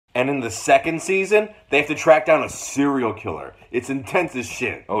And in the second season, they have to track down a serial killer. It's intense as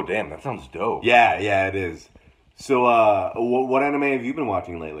shit. Oh, damn, that sounds dope. Yeah, it is. So, what anime have you been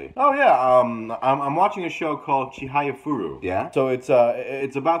watching lately? Oh yeah, I'm watching a show called Chihaya Furu. Yeah? So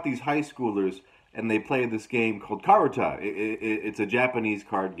it's about these high schoolers, and they play this game called Karuta. It's a Japanese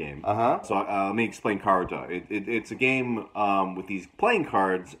card game. Uh-huh. So let me explain Karuta. It's a game with these playing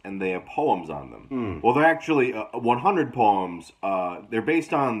cards, and they have poems on them. Well, they're actually 100 poems. They're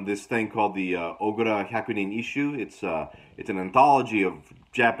based on this thing called the Ogura Hyakunin Ishu. It's an anthology of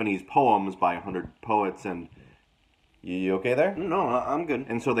Japanese poems by 100 poets, and you okay there? No, I'm good.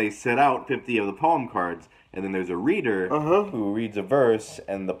 And so they set out 50 of the poem cards, and then there's a reader who reads a verse,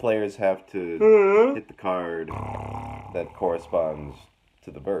 and the players have to hit the card that corresponds to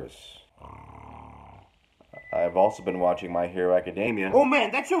the verse. I've also been watching My Hero Academia. Oh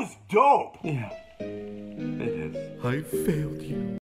man, that show's dope! Yeah, it is. I failed you.